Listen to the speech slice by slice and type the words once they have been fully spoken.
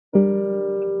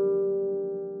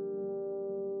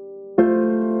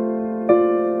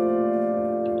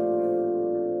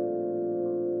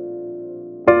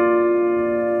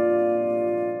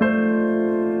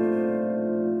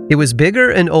It was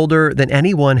bigger and older than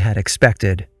anyone had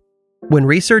expected. When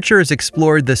researchers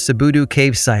explored the Sabudu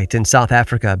cave site in South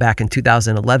Africa back in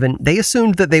 2011, they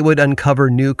assumed that they would uncover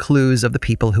new clues of the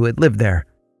people who had lived there.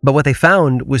 But what they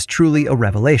found was truly a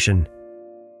revelation.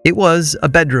 It was a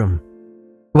bedroom.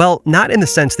 Well, not in the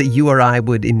sense that you or I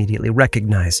would immediately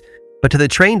recognize, but to the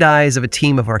trained eyes of a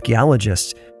team of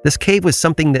archaeologists, this cave was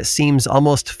something that seems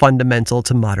almost fundamental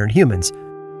to modern humans.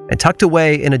 And tucked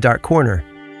away in a dark corner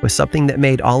was something that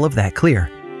made all of that clear.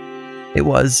 It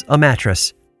was a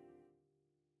mattress.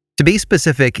 To be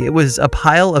specific, it was a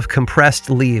pile of compressed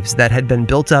leaves that had been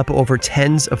built up over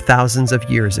tens of thousands of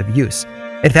years of use.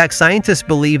 In fact, scientists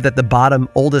believe that the bottom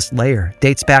oldest layer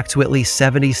dates back to at least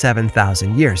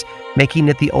 77,000 years, making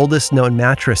it the oldest known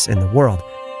mattress in the world.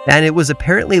 And it was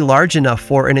apparently large enough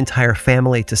for an entire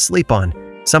family to sleep on,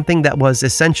 something that was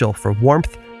essential for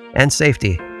warmth and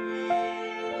safety.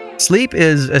 Sleep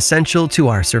is essential to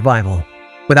our survival.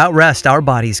 Without rest, our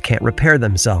bodies can't repair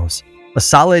themselves. A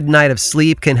solid night of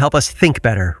sleep can help us think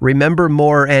better, remember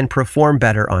more, and perform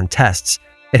better on tests.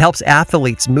 It helps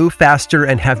athletes move faster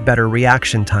and have better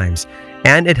reaction times,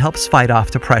 and it helps fight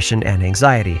off depression and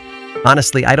anxiety.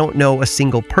 Honestly, I don't know a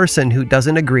single person who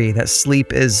doesn't agree that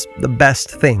sleep is the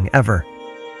best thing ever.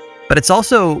 But it's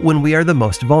also when we are the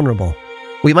most vulnerable.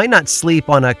 We might not sleep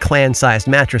on a clan-sized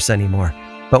mattress anymore,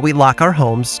 but we lock our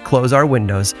homes, close our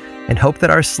windows, and hope that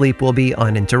our sleep will be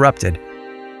uninterrupted.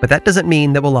 But that doesn't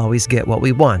mean that we'll always get what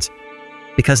we want,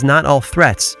 because not all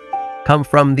threats come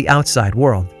from the outside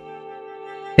world.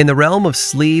 In the realm of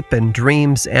sleep and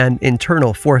dreams and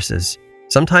internal forces,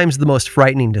 sometimes the most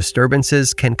frightening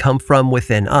disturbances can come from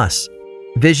within us.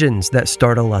 Visions that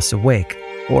startle us awake,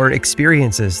 or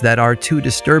experiences that are too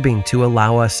disturbing to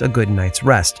allow us a good night's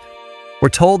rest. We're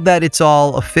told that it's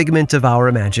all a figment of our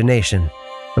imagination,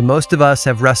 but most of us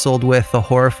have wrestled with a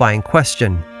horrifying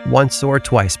question once or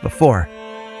twice before.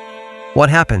 What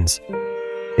happens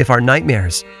if our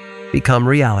nightmares become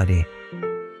reality?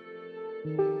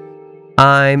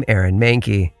 I'm Aaron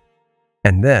Mahnke,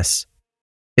 and this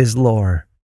is Lore.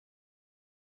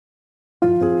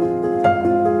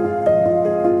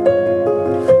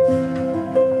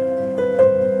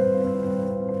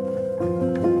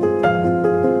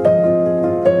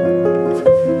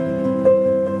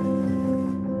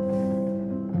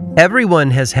 Everyone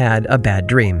has had a bad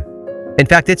dream. In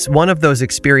fact, it's one of those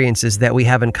experiences that we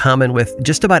have in common with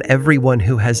just about everyone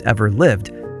who has ever lived.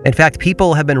 In fact,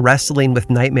 people have been wrestling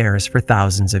with nightmares for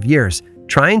thousands of years,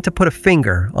 trying to put a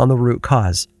finger on the root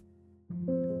cause.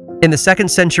 In the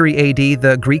 2nd century AD,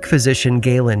 the Greek physician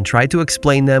Galen tried to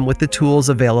explain them with the tools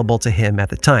available to him at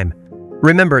the time.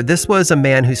 Remember, this was a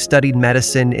man who studied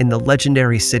medicine in the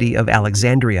legendary city of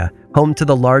Alexandria, home to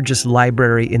the largest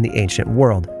library in the ancient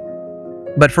world.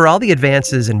 But for all the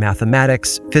advances in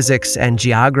mathematics, physics, and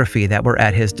geography that were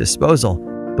at his disposal,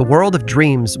 the world of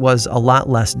dreams was a lot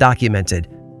less documented.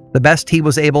 The best he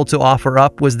was able to offer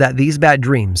up was that these bad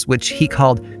dreams, which he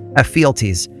called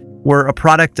ephialtes, were a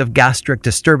product of gastric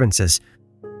disturbances.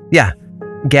 Yeah,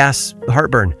 gas,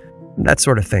 heartburn, that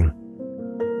sort of thing.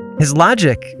 His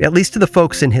logic, at least to the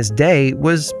folks in his day,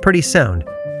 was pretty sound.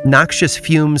 Noxious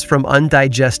fumes from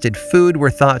undigested food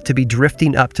were thought to be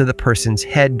drifting up to the person's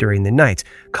head during the night,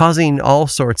 causing all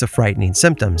sorts of frightening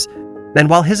symptoms. And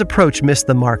while his approach missed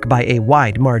the mark by a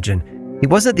wide margin, he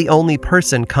wasn't the only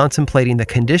person contemplating the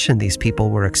condition these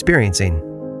people were experiencing.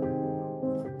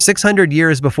 600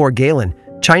 years before Galen,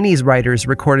 Chinese writers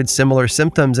recorded similar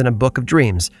symptoms in a book of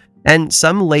dreams, and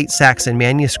some late Saxon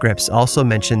manuscripts also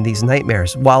mentioned these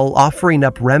nightmares while offering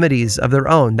up remedies of their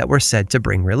own that were said to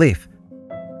bring relief.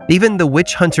 Even the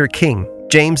witch hunter king,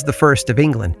 James I of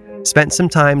England, spent some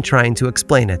time trying to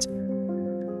explain it.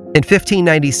 In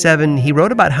 1597, he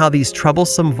wrote about how these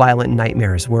troublesome violent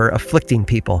nightmares were afflicting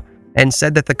people and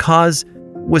said that the cause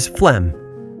was phlegm.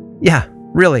 Yeah,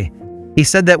 really. He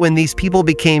said that when these people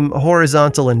became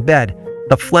horizontal in bed,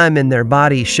 the phlegm in their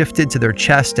body shifted to their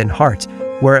chest and heart,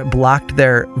 where it blocked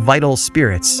their vital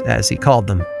spirits, as he called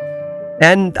them.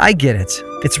 And I get it.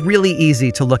 It's really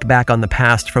easy to look back on the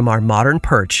past from our modern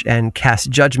perch and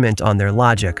cast judgment on their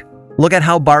logic. Look at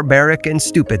how barbaric and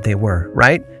stupid they were,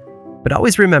 right? But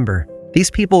always remember,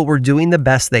 these people were doing the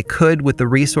best they could with the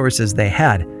resources they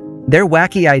had. Their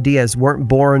wacky ideas weren't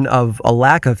born of a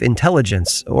lack of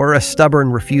intelligence or a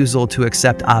stubborn refusal to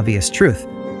accept obvious truth.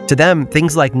 To them,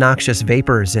 things like noxious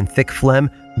vapors and thick phlegm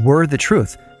were the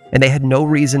truth, and they had no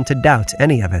reason to doubt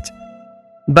any of it.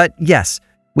 But yes,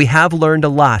 we have learned a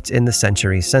lot in the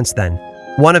centuries since then.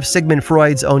 One of Sigmund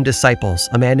Freud's own disciples,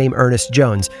 a man named Ernest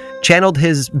Jones, channeled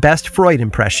his best Freud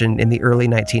impression in the early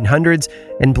 1900s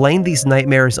and blamed these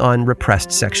nightmares on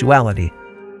repressed sexuality.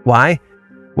 Why?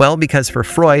 Well, because for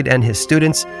Freud and his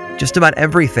students, just about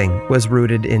everything was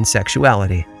rooted in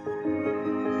sexuality.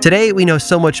 Today, we know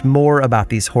so much more about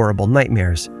these horrible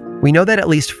nightmares. We know that at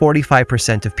least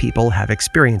 45% of people have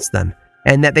experienced them,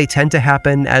 and that they tend to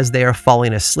happen as they are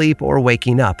falling asleep or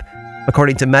waking up.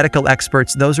 According to medical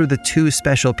experts, those are the two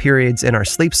special periods in our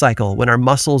sleep cycle when our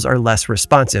muscles are less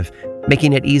responsive,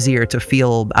 making it easier to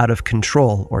feel out of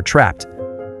control or trapped.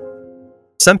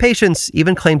 Some patients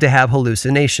even claim to have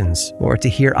hallucinations or to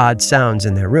hear odd sounds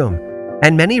in their room,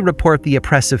 and many report the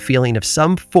oppressive feeling of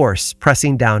some force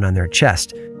pressing down on their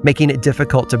chest, making it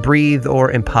difficult to breathe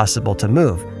or impossible to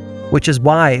move, which is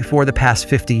why, for the past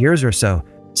 50 years or so,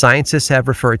 scientists have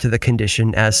referred to the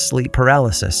condition as sleep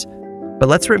paralysis. But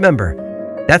let's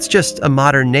remember, that's just a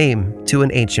modern name to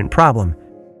an ancient problem,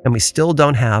 and we still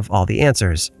don't have all the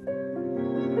answers.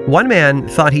 One man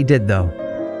thought he did, though.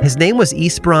 His name was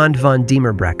Ysbrand van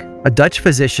Diemerbreck, a Dutch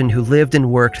physician who lived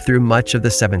and worked through much of the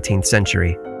 17th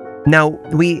century. Now,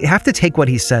 we have to take what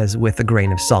he says with a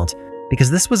grain of salt, because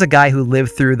this was a guy who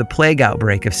lived through the plague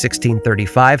outbreak of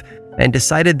 1635 and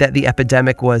decided that the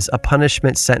epidemic was a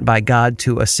punishment sent by God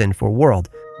to a sinful world.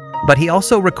 But he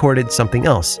also recorded something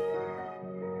else.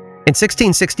 In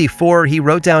 1664, he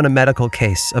wrote down a medical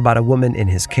case about a woman in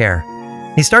his care.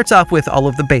 He starts off with all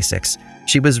of the basics.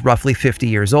 She was roughly 50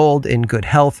 years old, in good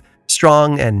health,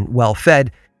 strong and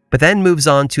well-fed, but then moves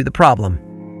on to the problem.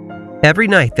 Every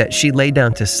night that she lay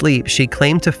down to sleep, she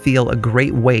claimed to feel a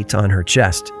great weight on her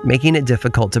chest, making it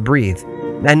difficult to breathe.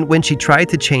 And when she tried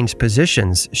to change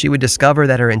positions, she would discover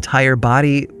that her entire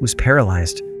body was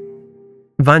paralyzed.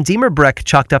 Van Diemerbreck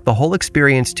chalked up the whole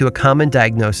experience to a common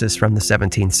diagnosis from the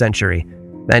 17th century,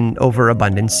 an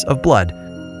overabundance of blood.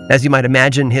 As you might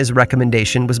imagine, his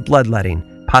recommendation was bloodletting,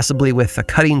 possibly with a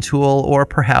cutting tool or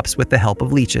perhaps with the help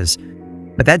of leeches.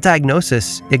 But that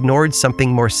diagnosis ignored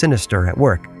something more sinister at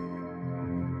work.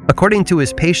 According to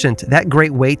his patient, that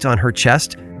great weight on her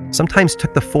chest sometimes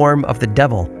took the form of the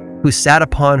devil, who sat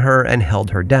upon her and held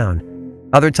her down.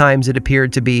 Other times it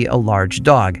appeared to be a large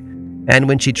dog, and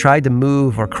when she tried to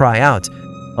move or cry out,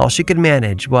 all she could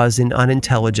manage was an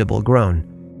unintelligible groan.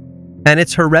 And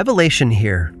it's her revelation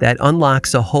here that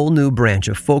unlocks a whole new branch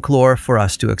of folklore for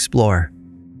us to explore.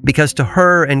 Because to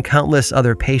her and countless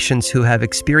other patients who have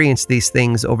experienced these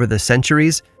things over the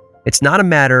centuries, it's not a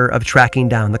matter of tracking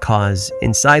down the cause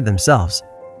inside themselves.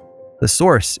 The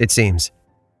source, it seems,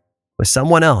 was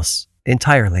someone else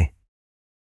entirely.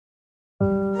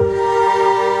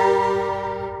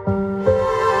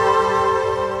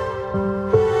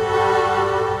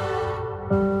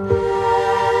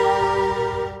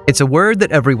 It's a word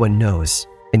that everyone knows,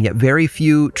 and yet very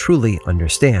few truly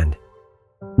understand.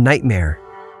 Nightmare.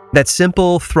 That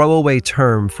simple, throwaway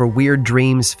term for weird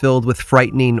dreams filled with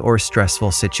frightening or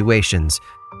stressful situations.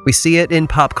 We see it in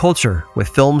pop culture with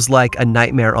films like A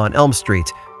Nightmare on Elm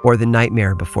Street or The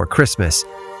Nightmare Before Christmas,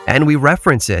 and we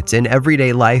reference it in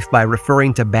everyday life by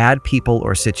referring to bad people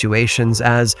or situations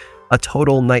as a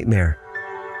total nightmare.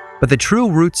 But the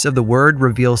true roots of the word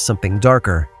reveal something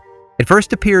darker. It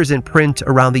first appears in print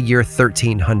around the year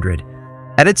 1300.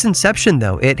 At its inception,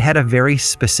 though, it had a very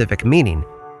specific meaning.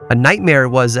 A nightmare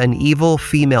was an evil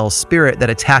female spirit that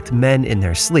attacked men in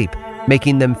their sleep,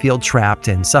 making them feel trapped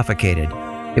and suffocated.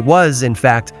 It was, in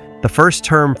fact, the first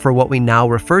term for what we now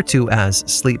refer to as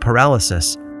sleep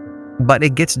paralysis. But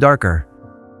it gets darker.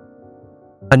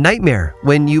 A nightmare,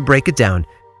 when you break it down,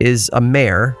 is a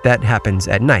mare that happens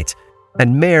at night.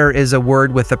 And mare is a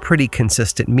word with a pretty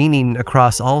consistent meaning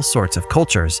across all sorts of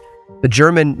cultures. The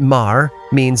German mar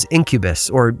means incubus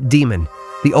or demon.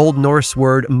 The Old Norse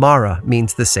word mara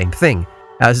means the same thing,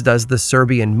 as does the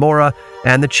Serbian mora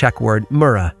and the Czech word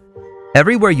mura.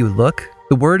 Everywhere you look,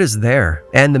 the word is there,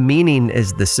 and the meaning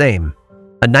is the same.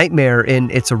 A nightmare, in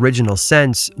its original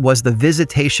sense, was the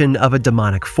visitation of a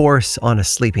demonic force on a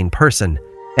sleeping person.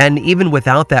 And even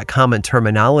without that common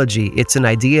terminology, it's an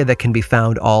idea that can be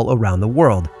found all around the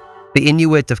world. The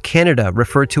Inuit of Canada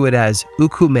refer to it as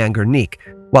ukumangernik,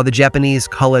 while the Japanese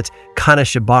call it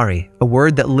kanashibari, a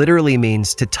word that literally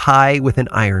means to tie with an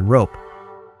iron rope.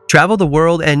 Travel the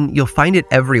world and you'll find it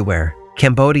everywhere.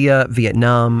 Cambodia,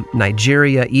 Vietnam,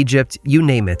 Nigeria, Egypt, you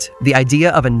name it. The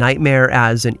idea of a nightmare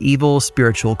as an evil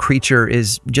spiritual creature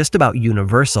is just about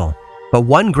universal. But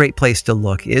one great place to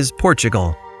look is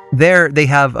Portugal. There, they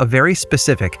have a very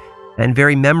specific and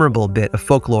very memorable bit of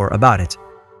folklore about it.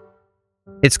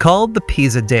 It's called the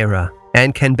Pisadeira,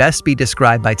 and can best be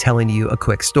described by telling you a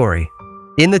quick story.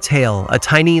 In the tale, a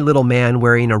tiny little man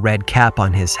wearing a red cap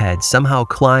on his head somehow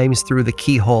climbs through the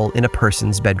keyhole in a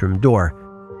person's bedroom door.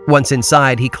 Once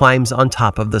inside, he climbs on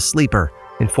top of the sleeper,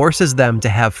 and forces them to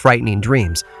have frightening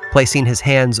dreams, placing his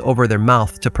hands over their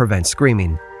mouth to prevent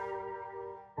screaming.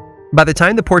 By the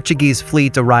time the Portuguese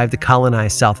fleet arrived to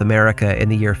colonize South America in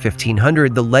the year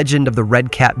 1500, the legend of the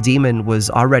red-capped demon was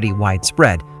already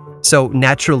widespread, so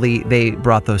naturally they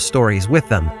brought those stories with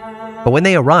them. But when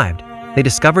they arrived, they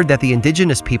discovered that the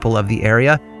indigenous people of the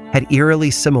area had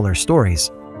eerily similar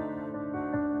stories.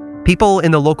 People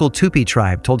in the local Tupi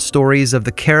tribe told stories of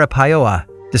the Karapayoa,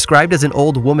 described as an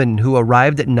old woman who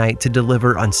arrived at night to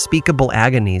deliver unspeakable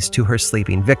agonies to her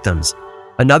sleeping victims.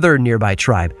 Another nearby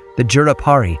tribe, the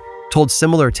Jurapari, told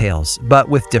similar tales, but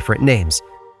with different names.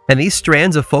 And these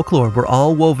strands of folklore were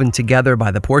all woven together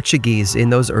by the Portuguese in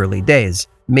those early days,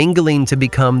 mingling to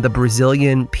become the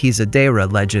Brazilian Pisadeira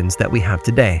legends that we have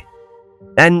today.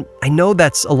 And I know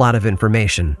that's a lot of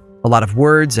information, a lot of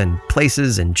words and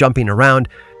places and jumping around.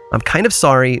 I'm kind of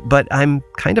sorry, but I'm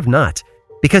kind of not,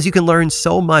 because you can learn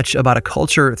so much about a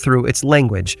culture through its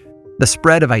language, the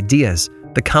spread of ideas,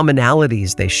 the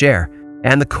commonalities they share,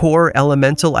 and the core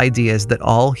elemental ideas that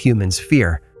all humans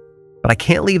fear. But I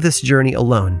can't leave this journey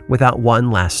alone without one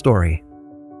last story.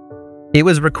 It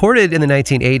was recorded in the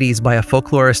 1980s by a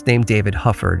folklorist named David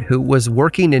Hufford, who was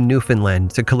working in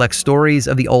Newfoundland to collect stories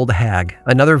of the Old Hag,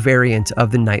 another variant of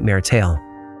the nightmare tale.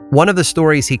 One of the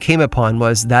stories he came upon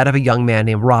was that of a young man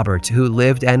named Robert who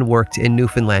lived and worked in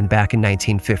Newfoundland back in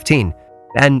 1915.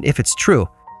 And if it's true,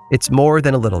 it's more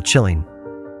than a little chilling.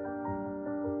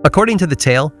 According to the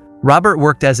tale, Robert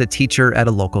worked as a teacher at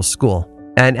a local school,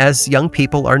 and as young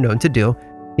people are known to do,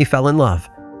 he fell in love.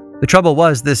 The trouble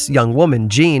was, this young woman,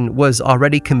 Jean, was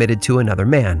already committed to another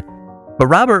man. But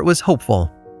Robert was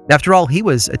hopeful. After all, he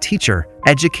was a teacher,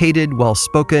 educated,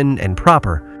 well-spoken, and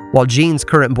proper, while Jean's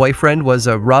current boyfriend was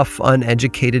a rough,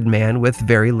 uneducated man with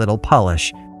very little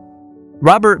polish.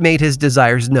 Robert made his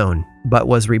desires known, but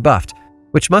was rebuffed,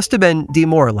 which must have been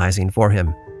demoralizing for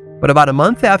him. But about a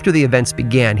month after the events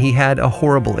began, he had a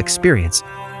horrible experience.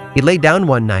 He lay down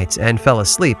one night and fell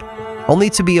asleep, only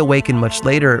to be awakened much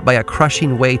later by a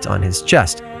crushing weight on his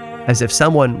chest, as if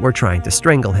someone were trying to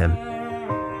strangle him.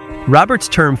 Robert's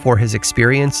term for his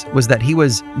experience was that he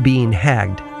was being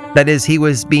hagged. That is, he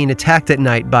was being attacked at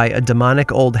night by a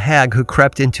demonic old hag who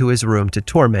crept into his room to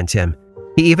torment him.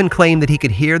 He even claimed that he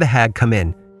could hear the hag come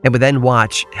in, and would then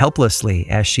watch helplessly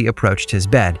as she approached his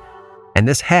bed. And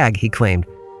this hag, he claimed,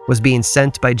 was being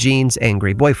sent by Jean's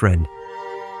angry boyfriend.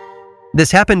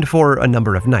 This happened for a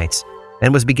number of nights,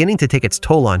 and was beginning to take its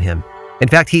toll on him. In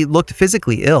fact, he looked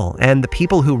physically ill, and the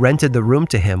people who rented the room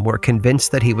to him were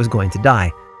convinced that he was going to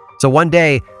die. So one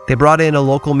day, they brought in a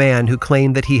local man who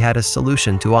claimed that he had a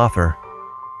solution to offer.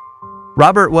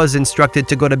 Robert was instructed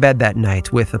to go to bed that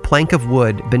night with a plank of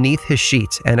wood beneath his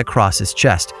sheet and across his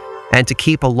chest, and to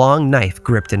keep a long knife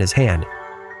gripped in his hand.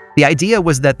 The idea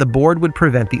was that the board would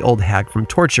prevent the old hag from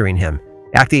torturing him,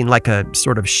 acting like a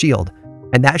sort of shield,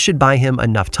 and that should buy him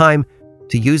enough time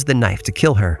to use the knife to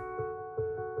kill her.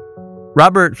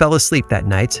 Robert fell asleep that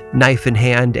night, knife in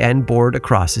hand and board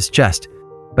across his chest.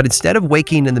 But instead of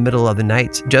waking in the middle of the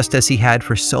night, just as he had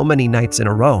for so many nights in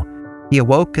a row, he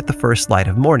awoke at the first light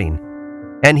of morning.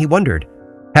 And he wondered,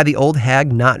 had the old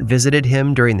hag not visited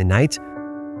him during the night?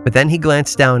 But then he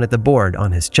glanced down at the board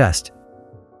on his chest.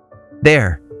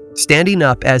 There, standing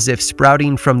up as if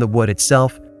sprouting from the wood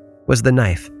itself, was the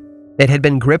knife. It had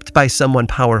been gripped by someone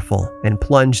powerful and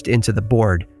plunged into the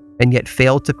board, and yet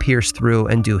failed to pierce through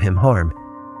and do him harm.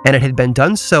 And it had been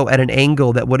done so at an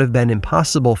angle that would have been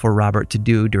impossible for Robert to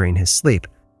do during his sleep.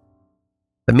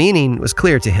 The meaning was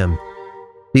clear to him.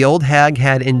 The old hag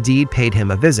had indeed paid him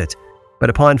a visit,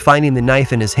 but upon finding the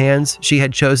knife in his hands, she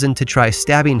had chosen to try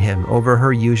stabbing him over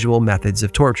her usual methods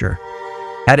of torture.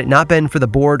 Had it not been for the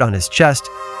board on his chest,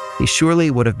 he surely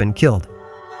would have been killed.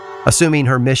 Assuming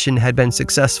her mission had been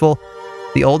successful,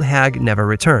 the old hag never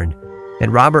returned,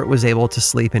 and Robert was able to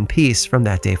sleep in peace from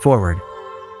that day forward.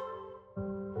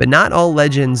 But not all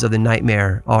legends of the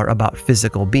nightmare are about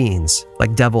physical beings,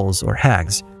 like devils or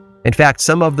hags. In fact,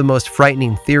 some of the most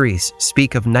frightening theories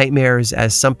speak of nightmares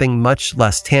as something much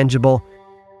less tangible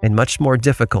and much more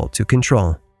difficult to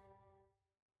control.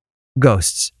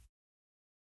 Ghosts.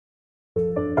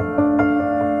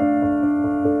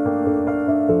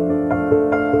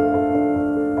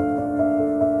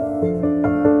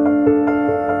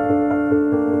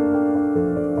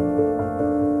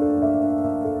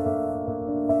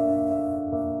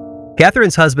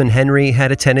 Catherine's husband Henry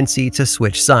had a tendency to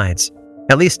switch sides.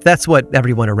 At least that's what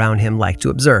everyone around him liked to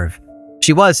observe.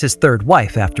 She was his third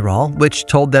wife, after all, which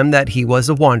told them that he was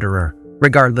a wanderer,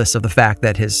 regardless of the fact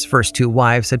that his first two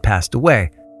wives had passed away.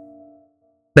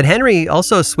 But Henry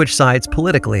also switched sides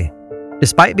politically.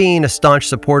 Despite being a staunch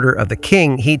supporter of the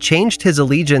king, he changed his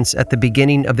allegiance at the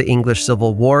beginning of the English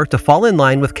Civil War to fall in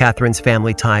line with Catherine's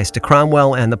family ties to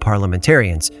Cromwell and the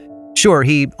parliamentarians. Sure,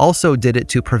 he also did it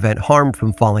to prevent harm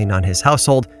from falling on his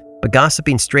household, but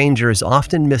gossiping strangers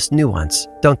often miss nuance,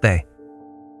 don't they?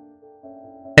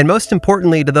 And most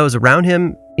importantly to those around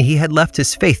him, he had left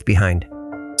his faith behind.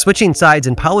 Switching sides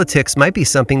in politics might be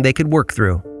something they could work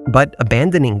through, but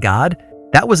abandoning God?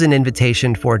 That was an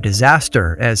invitation for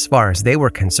disaster as far as they were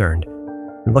concerned.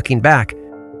 And looking back,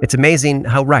 it's amazing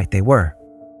how right they were.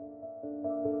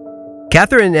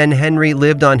 Catherine and Henry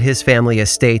lived on his family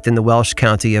estate in the Welsh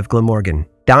county of Glamorgan,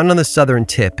 down on the southern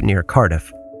tip near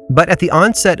Cardiff. But at the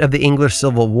onset of the English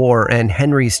Civil War and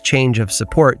Henry's change of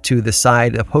support to the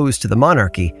side opposed to the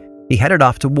monarchy, he headed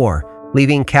off to war,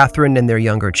 leaving Catherine and their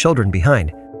younger children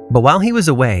behind. But while he was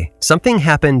away, something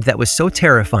happened that was so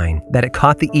terrifying that it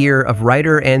caught the ear of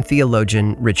writer and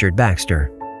theologian Richard Baxter.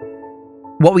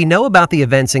 What we know about the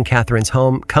events in Catherine's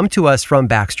home come to us from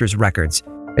Baxter's records.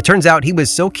 It turns out he was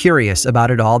so curious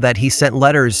about it all that he sent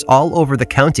letters all over the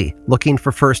county looking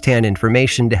for first-hand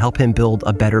information to help him build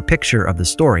a better picture of the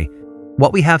story.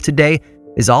 What we have today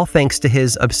is all thanks to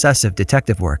his obsessive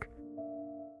detective work.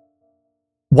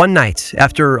 One night,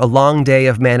 after a long day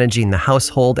of managing the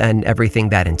household and everything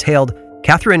that entailed,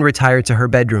 Catherine retired to her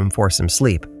bedroom for some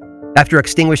sleep. After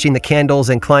extinguishing the candles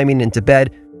and climbing into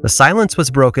bed, the silence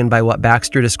was broken by what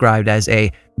Baxter described as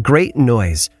a great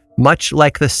noise, much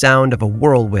like the sound of a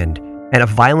whirlwind, and a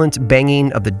violent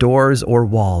banging of the doors or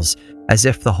walls, as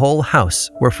if the whole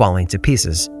house were falling to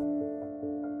pieces.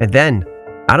 And then,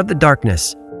 out of the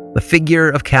darkness, the figure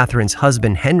of Catherine's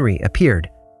husband Henry appeared.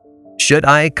 "Should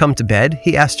I come to bed?"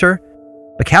 he asked her.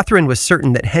 But Catherine was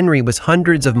certain that Henry was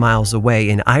hundreds of miles away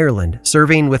in Ireland,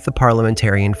 serving with the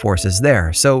parliamentarian forces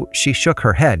there, so she shook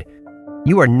her head.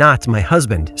 "You are not my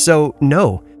husband, so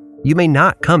no, you may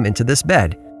not come into this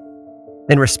bed."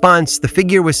 In response, the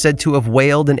figure was said to have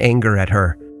wailed in anger at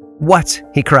her. "What?"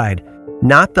 he cried.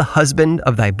 "Not the husband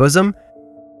of thy bosom?"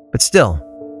 But still,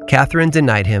 Catherine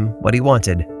denied him what he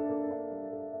wanted.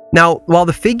 Now, while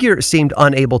the figure seemed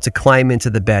unable to climb into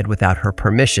the bed without her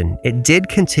permission, it did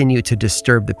continue to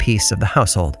disturb the peace of the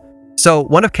household. So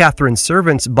one of Catherine's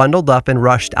servants bundled up and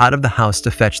rushed out of the house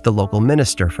to fetch the local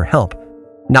minister for help.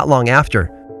 Not long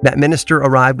after, that minister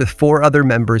arrived with 4 other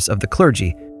members of the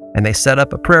clergy, and they set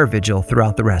up a prayer vigil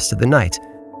throughout the rest of the night.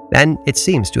 And it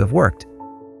seems to have worked.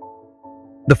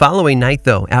 The following night,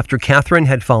 though, after Catherine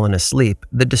had fallen asleep,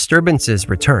 the disturbances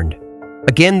returned.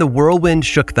 Again, the whirlwind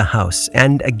shook the house,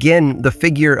 and again, the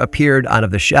figure appeared out of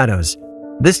the shadows.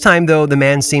 This time, though, the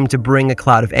man seemed to bring a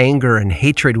cloud of anger and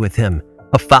hatred with him.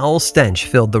 A foul stench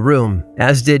filled the room,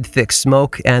 as did thick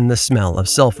smoke and the smell of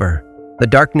sulfur. The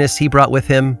darkness he brought with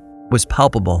him was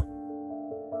palpable.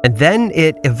 And then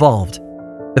it evolved.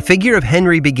 The figure of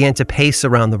Henry began to pace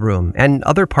around the room and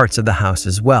other parts of the house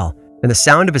as well, and the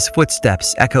sound of his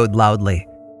footsteps echoed loudly.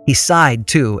 He sighed,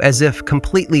 too, as if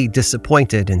completely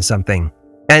disappointed in something.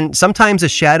 And sometimes a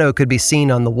shadow could be seen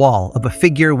on the wall of a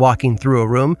figure walking through a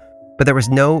room, but there was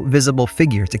no visible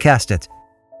figure to cast it.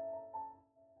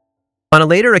 On a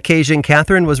later occasion,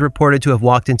 Catherine was reported to have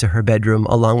walked into her bedroom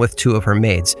along with 2 of her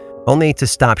maids, only to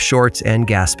stop short and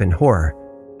gasp in horror.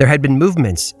 There had been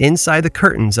movements inside the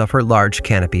curtains of her large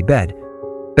canopy bed.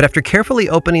 But after carefully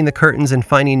opening the curtains and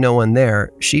finding no one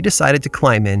there, she decided to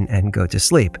climb in and go to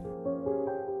sleep.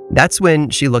 That's when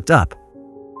she looked up.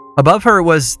 Above her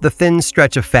was the thin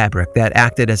stretch of fabric that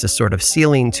acted as a sort of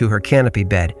ceiling to her canopy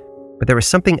bed, but there was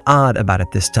something odd about it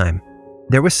this time.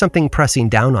 There was something pressing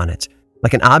down on it,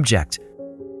 like an object.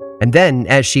 And then,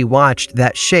 as she watched,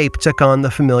 that shape took on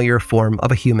the familiar form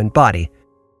of a human body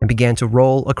and began to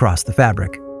roll across the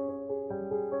fabric.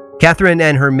 Catherine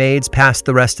and her maids passed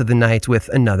the rest of the night with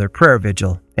another prayer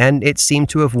vigil, and it seemed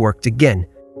to have worked again.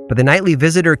 But the nightly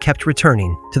visitor kept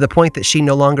returning, to the point that she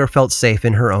no longer felt safe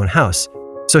in her own house.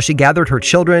 So she gathered her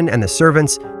children and the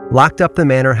servants, locked up the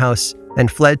manor house, and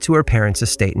fled to her parents'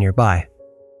 estate nearby.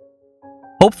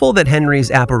 Hopeful that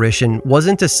Henry's apparition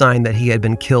wasn't a sign that he had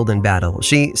been killed in battle,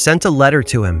 she sent a letter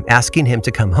to him asking him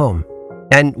to come home.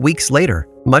 And weeks later,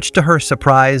 much to her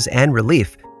surprise and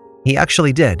relief, he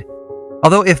actually did.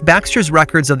 Although if Baxter's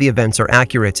records of the events are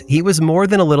accurate, he was more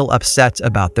than a little upset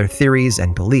about their theories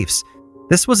and beliefs.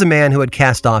 This was a man who had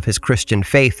cast off his Christian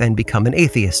faith and become an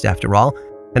atheist after all,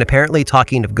 and apparently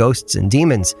talking of ghosts and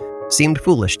demons seemed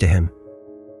foolish to him.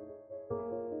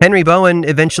 Henry Bowen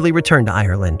eventually returned to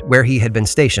Ireland, where he had been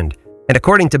stationed, and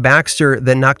according to Baxter,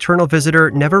 the nocturnal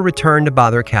visitor never returned to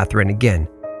bother Catherine again.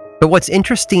 But what's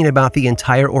interesting about the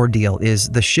entire ordeal is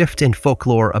the shift in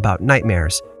folklore about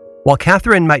nightmares. While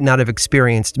Catherine might not have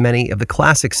experienced many of the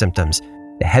classic symptoms,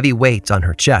 the heavy weight on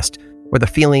her chest, or the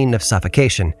feeling of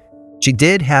suffocation. She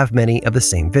did have many of the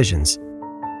same visions.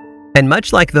 And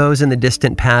much like those in the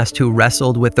distant past who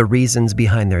wrestled with the reasons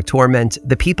behind their torment,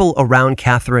 the people around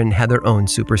Catherine had their own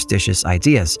superstitious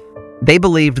ideas. They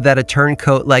believed that a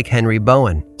turncoat like Henry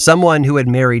Bowen, someone who had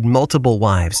married multiple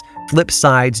wives, flipped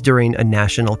sides during a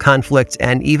national conflict,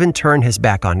 and even turned his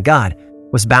back on God,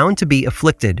 was bound to be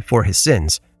afflicted for his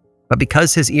sins. But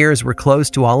because his ears were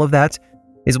closed to all of that,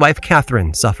 his wife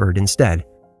Catherine suffered instead.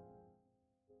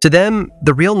 To them,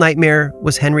 the real nightmare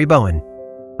was Henry Bowen,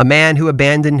 a man who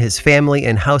abandoned his family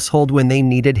and household when they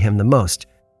needed him the most,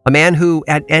 a man who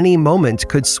at any moment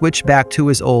could switch back to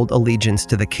his old allegiance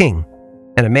to the king,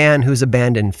 and a man whose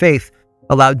abandoned faith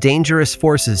allowed dangerous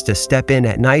forces to step in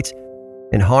at night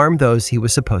and harm those he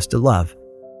was supposed to love.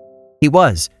 He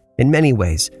was, in many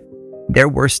ways, their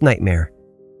worst nightmare,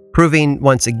 proving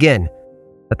once again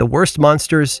that the worst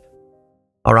monsters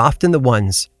are often the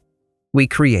ones we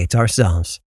create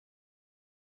ourselves.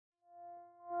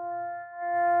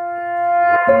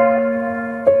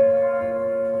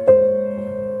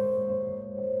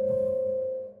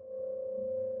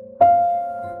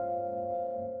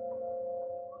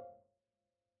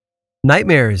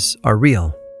 Nightmares are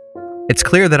real. It's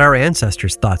clear that our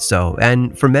ancestors thought so,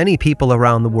 and for many people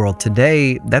around the world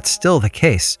today, that's still the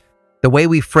case. The way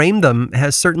we frame them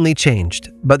has certainly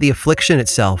changed, but the affliction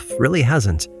itself really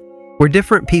hasn't. We're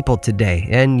different people today,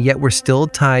 and yet we're still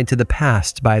tied to the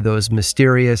past by those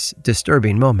mysterious,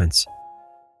 disturbing moments.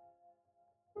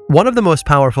 One of the most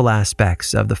powerful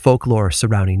aspects of the folklore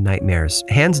surrounding nightmares,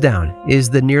 hands down, is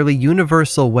the nearly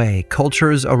universal way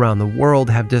cultures around the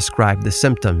world have described the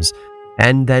symptoms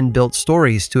and then built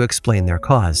stories to explain their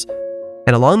cause.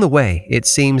 And along the way, it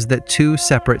seems that two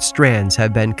separate strands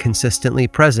have been consistently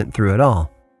present through it all: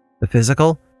 the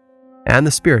physical and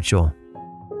the spiritual.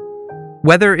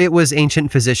 Whether it was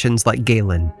ancient physicians like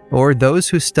Galen or those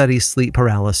who study sleep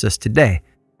paralysis today,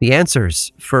 the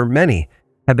answers, for many,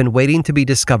 have been waiting to be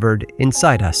discovered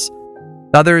inside us.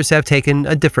 Others have taken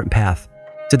a different path.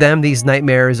 To them, these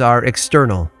nightmares are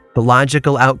external, the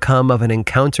logical outcome of an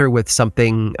encounter with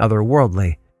something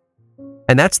otherworldly.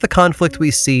 And that's the conflict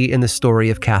we see in the story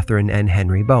of Catherine and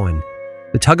Henry Bowen,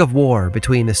 the tug of war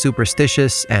between the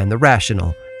superstitious and the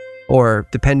rational, or,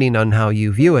 depending on how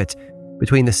you view it,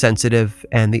 between the sensitive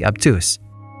and the obtuse.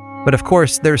 But of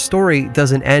course, their story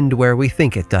doesn't end where we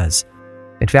think it does.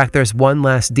 In fact, there's one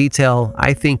last detail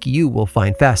I think you will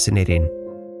find fascinating.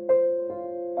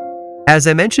 As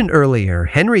I mentioned earlier,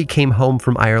 Henry came home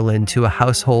from Ireland to a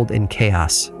household in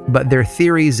chaos, but their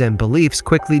theories and beliefs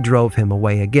quickly drove him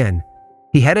away again.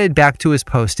 He headed back to his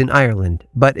post in Ireland,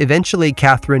 but eventually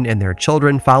Catherine and their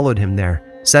children followed him there,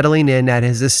 settling in at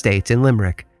his estate in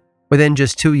Limerick. Within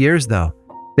just 2 years, though,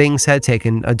 things had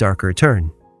taken a darker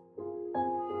turn.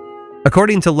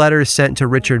 According to letters sent to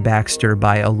Richard Baxter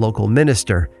by a local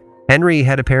minister, Henry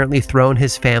had apparently thrown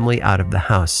his family out of the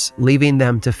house, leaving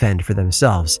them to fend for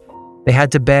themselves. They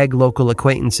had to beg local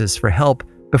acquaintances for help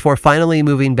before finally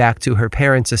moving back to her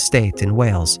parents' estate in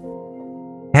Wales.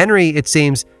 Henry, it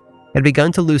seems, had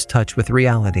begun to lose touch with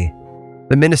reality.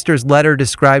 The minister's letter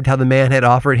described how the man had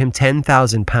offered him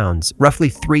 £10,000, roughly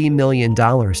 $3 million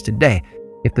today,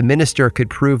 if the minister could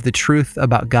prove the truth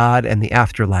about God and the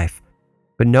afterlife.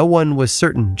 But no one was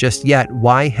certain just yet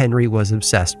why Henry was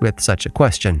obsessed with such a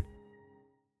question.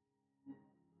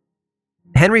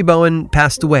 Henry Bowen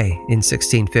passed away in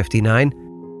 1659,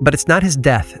 but it's not his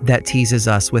death that teases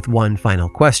us with one final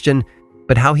question,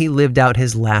 but how he lived out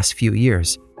his last few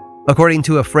years. According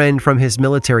to a friend from his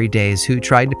military days who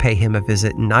tried to pay him a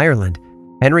visit in Ireland,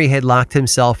 Henry had locked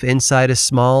himself inside a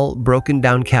small,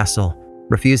 broken-down castle,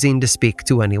 refusing to speak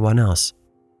to anyone else.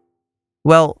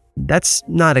 Well, that's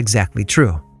not exactly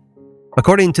true.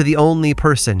 According to the only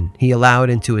person he allowed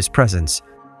into his presence,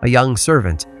 a young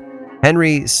servant,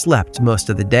 Henry slept most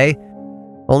of the day,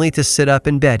 only to sit up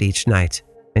in bed each night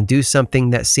and do something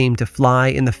that seemed to fly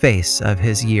in the face of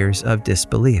his years of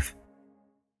disbelief: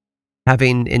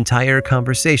 having entire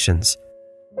conversations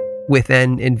with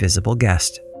an invisible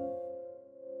guest.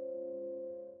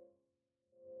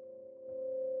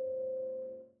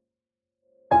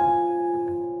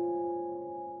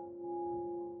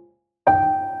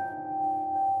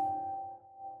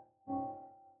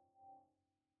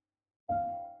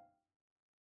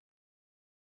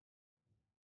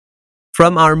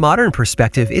 From our modern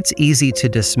perspective, it's easy to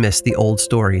dismiss the old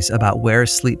stories about where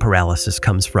sleep paralysis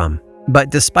comes from. But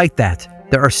despite that,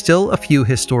 there are still a few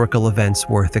historical events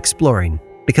worth exploring,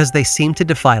 because they seem to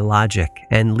defy logic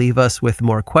and leave us with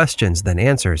more questions than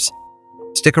answers.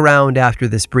 Stick around after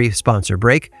this brief sponsor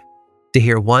break to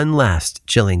hear one last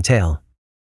chilling tale.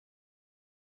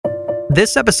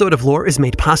 This episode of Lore is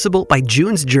made possible by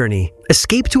June's Journey.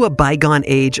 Escape to a bygone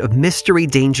age of mystery,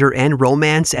 danger, and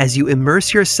romance as you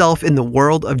immerse yourself in the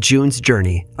world of June's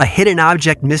Journey, a hidden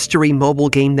object mystery mobile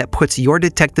game that puts your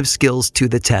detective skills to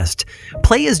the test.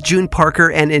 Play as June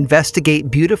Parker and investigate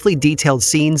beautifully detailed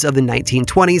scenes of the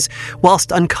 1920s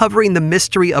whilst uncovering the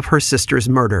mystery of her sister's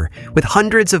murder. With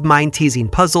hundreds of mind-teasing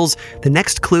puzzles, the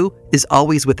next clue is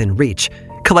always within reach.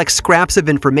 Collect scraps of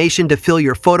information to fill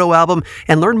your photo album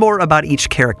and learn more about each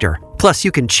character. Plus,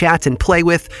 you can chat and play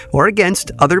with or against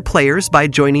other players by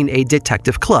joining a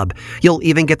detective club. You'll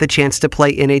even get the chance to play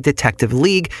in a detective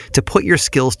league to put your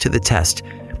skills to the test.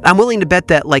 I'm willing to bet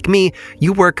that, like me,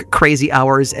 you work crazy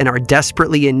hours and are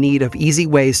desperately in need of easy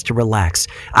ways to relax.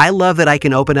 I love that I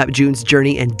can open up June's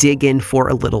Journey and dig in for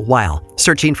a little while,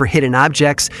 searching for hidden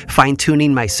objects,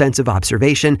 fine-tuning my sense of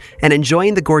observation, and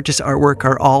enjoying the gorgeous artwork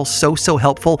are all so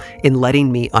helpful in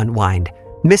letting me unwind.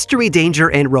 Mystery,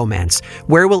 danger, and romance.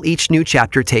 Where will each new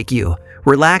chapter take you?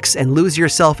 Relax and lose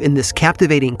yourself in this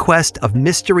captivating quest of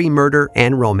mystery, murder,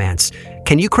 and romance.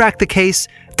 Can you crack the case?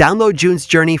 Download June's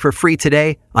Journey for free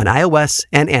today on iOS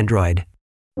and Android.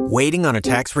 Waiting on a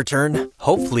tax return?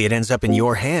 Hopefully it ends up in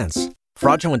your hands.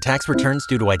 Fraudulent tax returns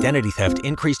due to identity theft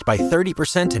increased by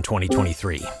 30% in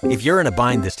 2023. If you're in a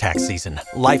bind this tax season,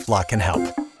 LifeLock can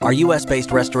help. Our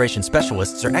U.S.-based restoration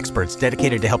specialists are experts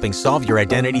dedicated to helping solve your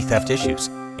identity theft issues.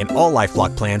 And all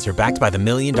LifeLock plans are backed by the $1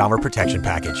 Million Protection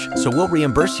Package. So we'll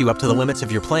reimburse you up to the limits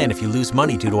of your plan if you lose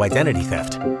money due to identity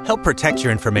theft. Help protect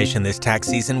your information this tax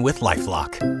season with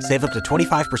LifeLock. Save up to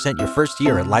 25% your first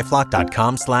year at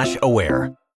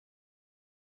LifeLock.com/aware.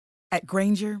 At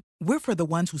Grainger, we're for the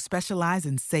ones who specialize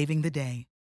in saving the day.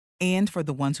 And for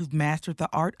the ones who've mastered the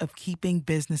art of keeping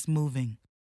business moving.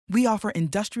 We offer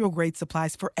industrial-grade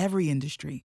supplies for every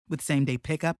industry, with same-day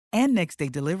pickup and next-day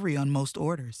delivery on most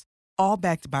orders. All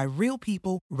backed by real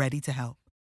people ready to help.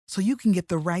 So you can get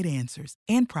the right answers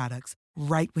and products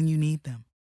right when you need them.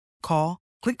 Call,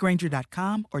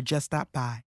 clickgrainger.com, or just stop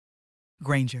by.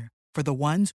 Grainger, for the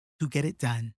ones who get it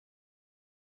done.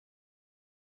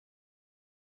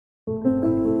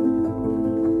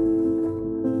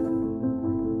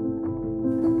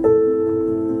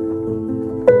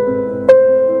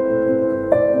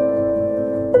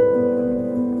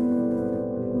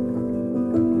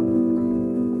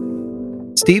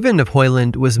 Stephen of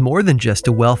Hoyland was more than just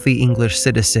a wealthy English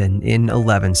citizen in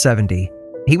 1170.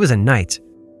 He was a knight.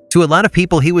 To a lot of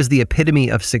people, he was the epitome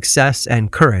of success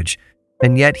and courage,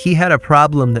 and yet he had a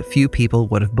problem that few people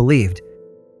would have believed.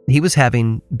 He was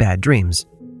having bad dreams.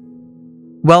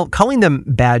 Well, calling them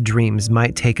bad dreams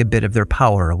might take a bit of their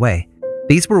power away.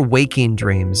 These were waking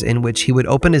dreams in which he would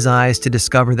open his eyes to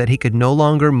discover that he could no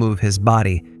longer move his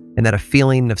body, and that a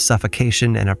feeling of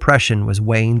suffocation and oppression was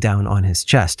weighing down on his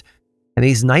chest. And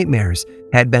these nightmares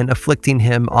had been afflicting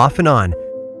him off and on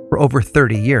for over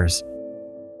 30 years.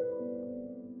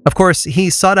 Of course, he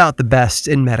sought out the best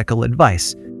in medical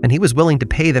advice, and he was willing to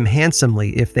pay them handsomely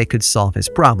if they could solve his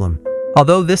problem.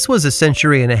 Although this was a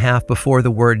century and a half before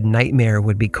the word nightmare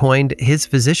would be coined, his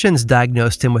physicians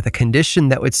diagnosed him with a condition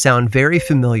that would sound very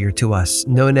familiar to us,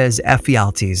 known as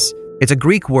ephialtes. It's a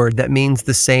Greek word that means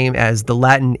the same as the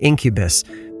Latin incubus,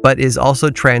 but is also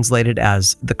translated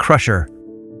as the crusher.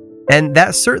 And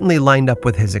that certainly lined up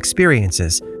with his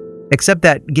experiences, except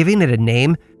that giving it a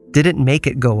name didn't make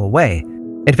it go away.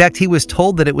 In fact, he was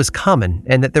told that it was common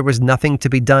and that there was nothing to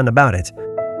be done about it.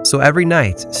 So every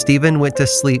night, Stephen went to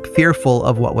sleep fearful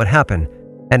of what would happen,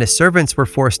 and his servants were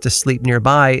forced to sleep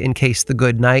nearby in case the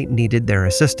good knight needed their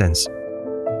assistance.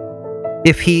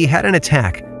 If he had an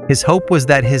attack, his hope was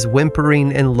that his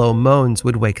whimpering and low moans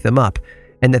would wake them up,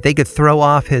 and that they could throw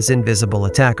off his invisible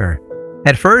attacker.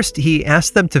 At first, he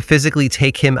asked them to physically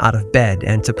take him out of bed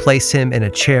and to place him in a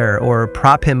chair or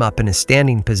prop him up in a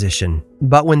standing position.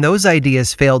 But when those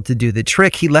ideas failed to do the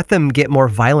trick, he let them get more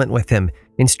violent with him,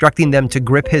 instructing them to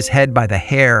grip his head by the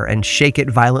hair and shake it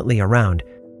violently around.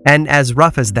 And as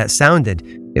rough as that sounded,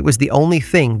 it was the only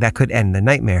thing that could end the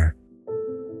nightmare.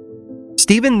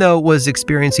 Stephen, though, was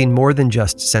experiencing more than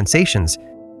just sensations.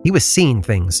 He was seeing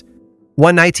things.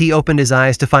 One night, he opened his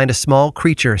eyes to find a small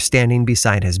creature standing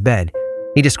beside his bed.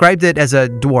 He described it as a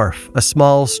dwarf, a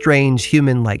small, strange,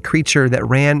 human-like creature that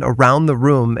ran around the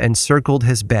room and circled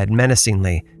his bed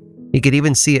menacingly. He could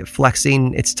even see it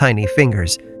flexing its tiny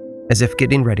fingers, as if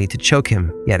getting ready to choke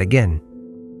him yet again.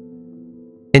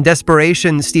 In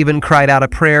desperation, Stephen cried out a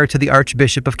prayer to the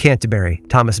Archbishop of Canterbury,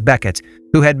 Thomas Becket,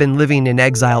 who had been living in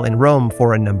exile in Rome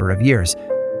for a number of years.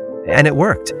 And it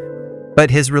worked.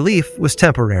 But his relief was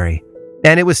temporary.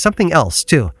 And it was something else,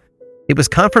 too. It was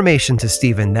confirmation to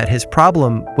Stephen that his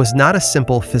problem was not a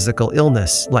simple physical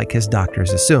illness like his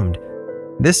doctors assumed.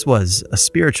 This was a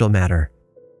spiritual matter.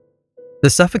 The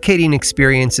suffocating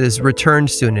experiences returned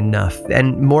soon enough,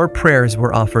 and more prayers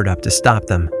were offered up to stop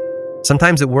them.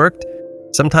 Sometimes it worked,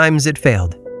 sometimes it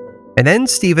failed. And then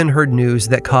Stephen heard news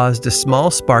that caused a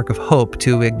small spark of hope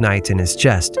to ignite in his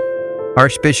chest.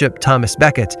 Archbishop Thomas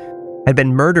Becket had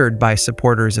been murdered by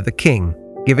supporters of the king,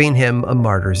 giving him a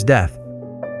martyr's death.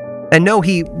 And no,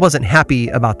 he wasn't happy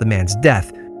about the man's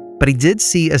death, but he did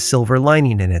see a silver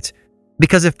lining in it.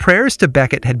 Because if prayers to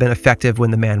Becket had been effective when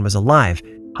the man was alive,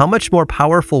 how much more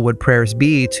powerful would prayers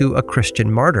be to a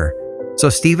Christian martyr? So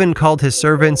Stephen called his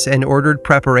servants and ordered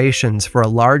preparations for a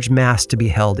large mass to be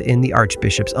held in the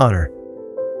archbishop's honor.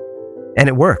 And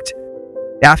it worked.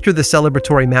 After the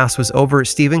celebratory mass was over,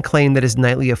 Stephen claimed that his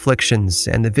nightly afflictions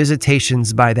and the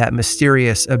visitations by that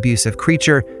mysterious, abusive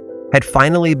creature had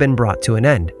finally been brought to an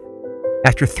end.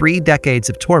 After 3 decades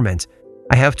of torment,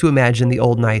 I have to imagine the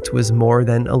old knight was more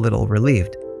than a little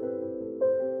relieved.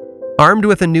 Armed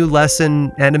with a new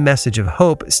lesson and a message of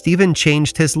hope, Stephen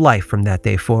changed his life from that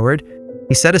day forward.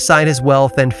 He set aside his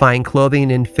wealth and fine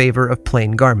clothing in favor of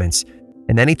plain garments,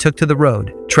 and then he took to the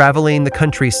road, traveling the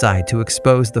countryside to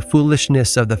expose the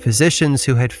foolishness of the physicians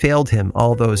who had failed him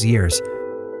all those years.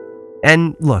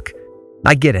 And look,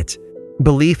 I get it.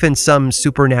 Belief in some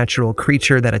supernatural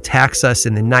creature that attacks us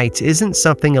in the night isn't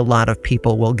something a lot of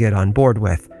people will get on board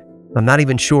with. I'm not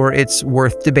even sure it's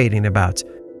worth debating about.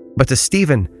 But to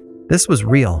Stephen, this was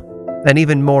real. And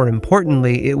even more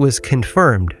importantly, it was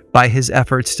confirmed by his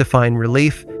efforts to find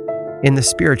relief in the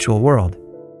spiritual world.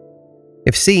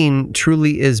 If seeing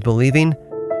truly is believing,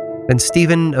 then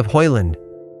Stephen of Hoyland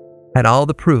had all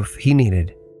the proof he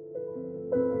needed.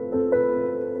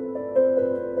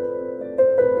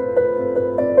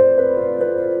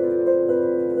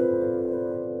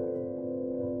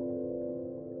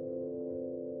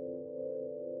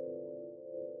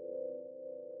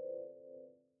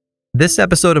 This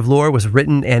episode of Lore was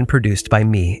written and produced by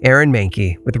me, Aaron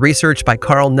Mahnke, with research by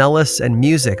Carl Nellis and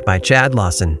music by Chad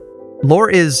Lawson. Lore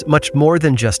is much more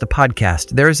than just a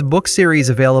podcast. There is a book series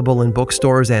available in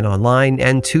bookstores and online,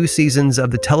 and 2 seasons of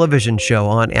the television show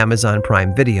on Amazon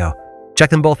Prime Video.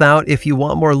 Check them both out if you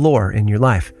want more lore in your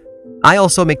life. I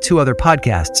also make 2 other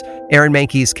podcasts, Aaron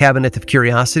Mahnke's Cabinet of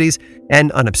Curiosities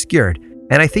and Unobscured,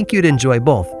 and I think you'd enjoy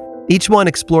both. Each one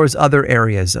explores other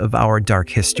areas of our dark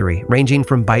history, ranging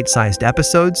from bite-sized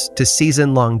episodes to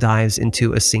season-long dives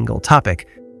into a single topic.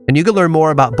 And you can learn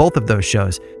more about both of those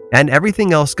shows and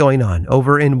everything else going on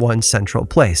over in one central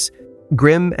place,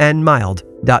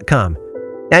 grimandmild.com.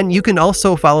 And you can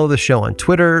also follow the show on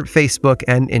Twitter, Facebook,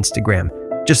 and Instagram.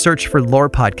 Just search for Lore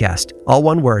Podcast, all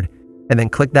one word, and then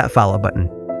click that follow button.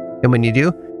 And when you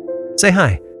do, say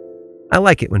hi. I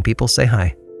like it when people say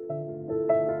hi.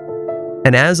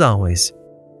 And as always,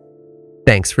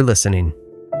 thanks for listening.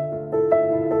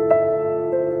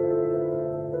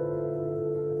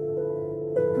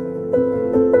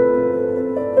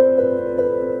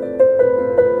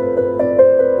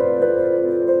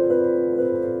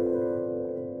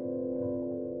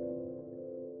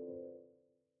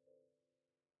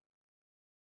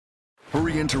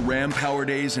 Hurry into Ram Power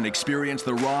Days and experience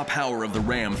the raw power of the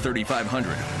Ram 3500.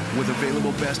 With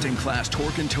available best-in-class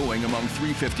torque and towing among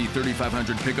 350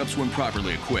 3500 pickups when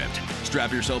properly equipped.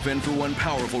 Strap yourself in for one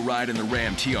powerful ride in the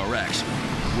Ram TRX.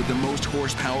 With the most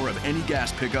horsepower of any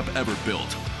gas pickup ever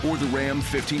built. Or the Ram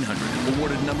 1500,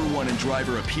 awarded #1 in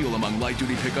driver appeal among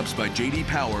light-duty pickups by J.D.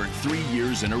 Power 3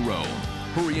 years in a row.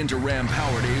 Hurry into Ram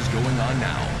Power Days going on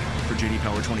now. For J.D.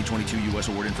 Power 2022 U.S.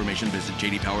 award information, visit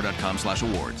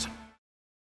jdpower.com/awards.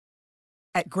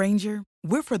 At Grainger,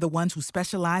 we're for the ones who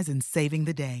specialize in saving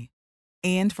the day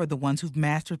and for the ones who've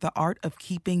mastered the art of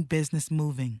keeping business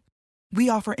moving. We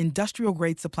offer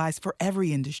industrial-grade supplies for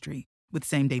every industry with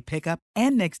same-day pickup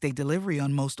and next-day delivery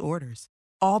on most orders,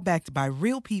 all backed by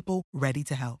real people ready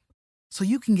to help. So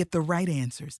you can get the right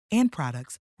answers and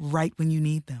products right when you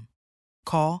need them.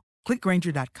 Call, click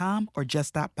Grainger.com, or just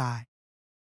stop by.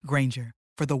 Grainger,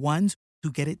 for the ones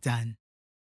who get it done.